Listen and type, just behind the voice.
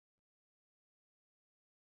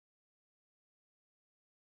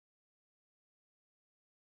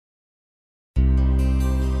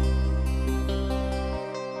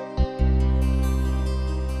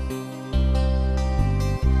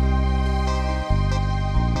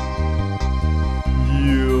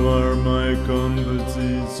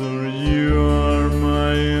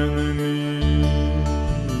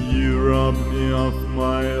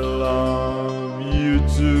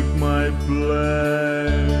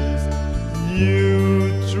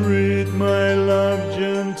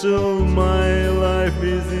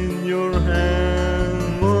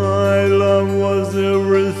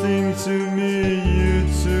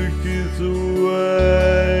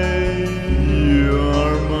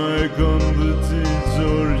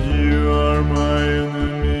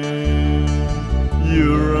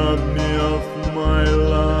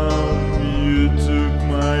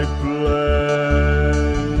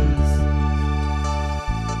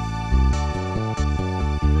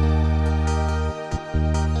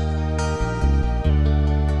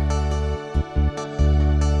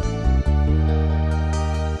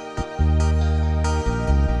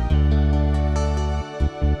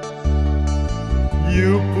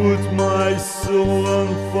You put my soul on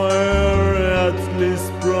fire, at least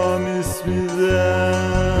promise me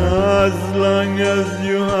that. As long as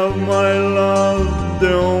you have my love,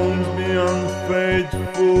 don't be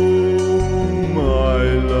unfaithful. My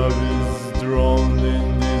love is drowned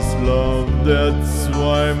in this love, that's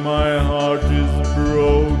why my heart is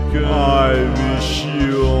broken. I wish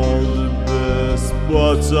you all the best,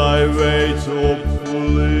 but I wait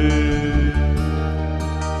hopefully.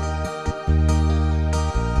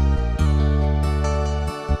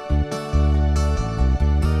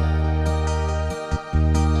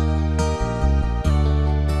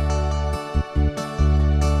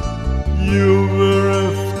 You were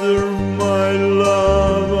after my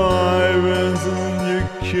love, I went and you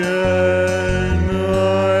came.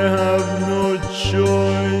 I have no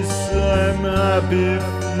choice, I'm happy if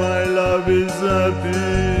my love is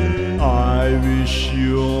happy. I wish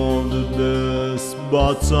you all the best,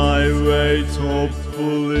 but I wait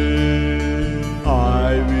hopefully.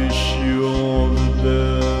 I wish you all the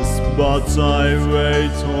best, but I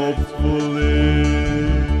wait hopefully.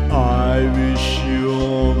 I wish you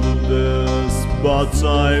all the best, but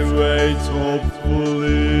I wait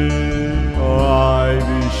hopefully. I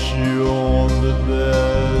wish you all the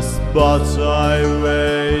best, but I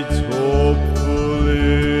wait hopefully.